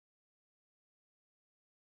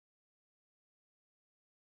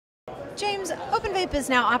James, O.Penn Vape is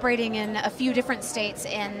now operating in a few different states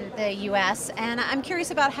in the U.S., and I'm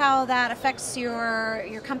curious about how that affects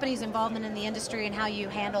your company's involvement in the industry and how you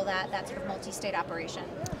handle that sort of multi-state operation.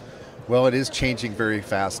 Well, it is changing very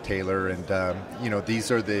fast, Taylor, and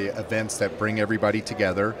these are the events that bring everybody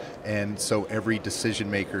together, and so every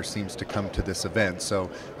decision maker seems to come to this event. So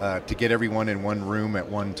to get everyone in one room at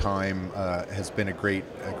one time has been a great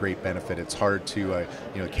benefit. It's hard to,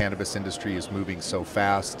 the cannabis industry is moving so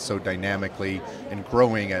fast, so dynamically, and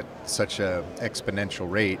growing at such an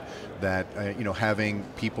exponential rate that having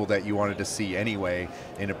people that you wanted to see anyway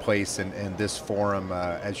in a place, and this forum,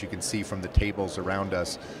 as you can see from the tables around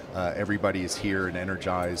us, everybody is here and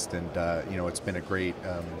energized, and it's been a great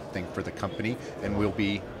thing for the company. And we'll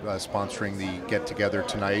be sponsoring the get together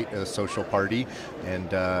tonight, a social party,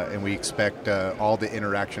 and we expect all the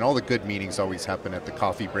interaction, all the good meetings always happen at the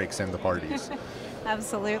coffee breaks and the parties.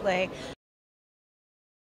 Absolutely.